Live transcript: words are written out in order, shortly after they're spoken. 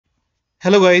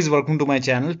Hello guys, welcome to my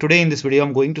channel. Today in this video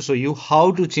I'm going to show you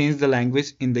how to change the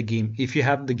language in the game if you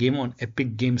have the game on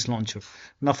Epic Games Launcher.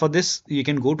 Now for this you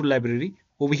can go to library.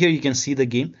 Over here you can see the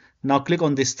game. Now click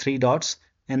on these three dots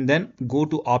and then go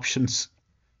to options.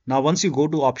 Now once you go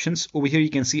to options, over here you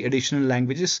can see additional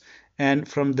languages, and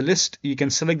from the list you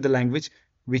can select the language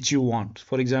which you want.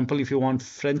 For example, if you want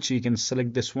French, you can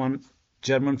select this one,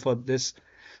 German for this.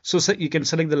 So you can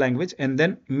select the language and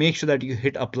then make sure that you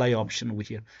hit apply option over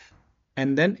here,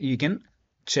 and then you can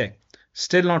check.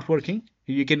 Still not working,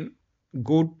 you can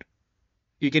go,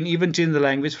 you can even change the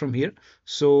language from here.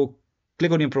 So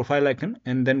click on your profile icon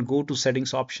and then go to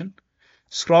settings option.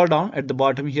 Scroll down at the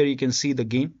bottom here, you can see the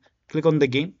game. Click on the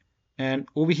game, and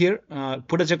over here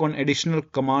put a check on additional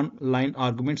command line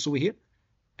arguments over here.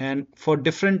 And for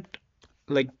different,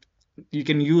 like, you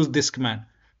can use this command.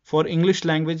 For English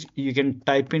language you can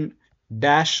type in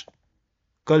dash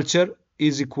culture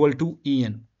is equal to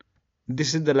en.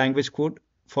 This is the language code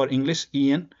for English,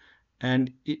 en.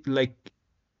 And like,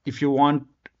 if you want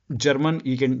German,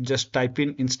 you can just type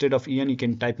in, instead of en you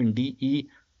can type in de.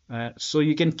 So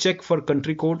you can check for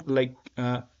country code, like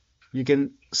you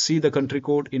can see the country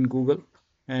code in Google,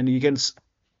 and you can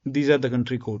these are the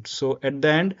country codes. So at the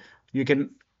end you can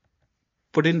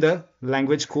put in the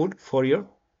language code for your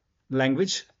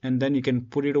language, and then you can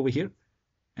put it over here.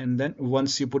 And then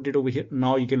once you put it over here,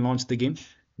 now you can launch the game.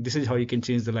 This is how you can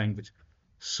change the language.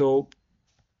 So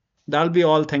that'll be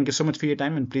all. Thank you so much for your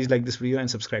time, and please like this video and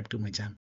subscribe to my channel.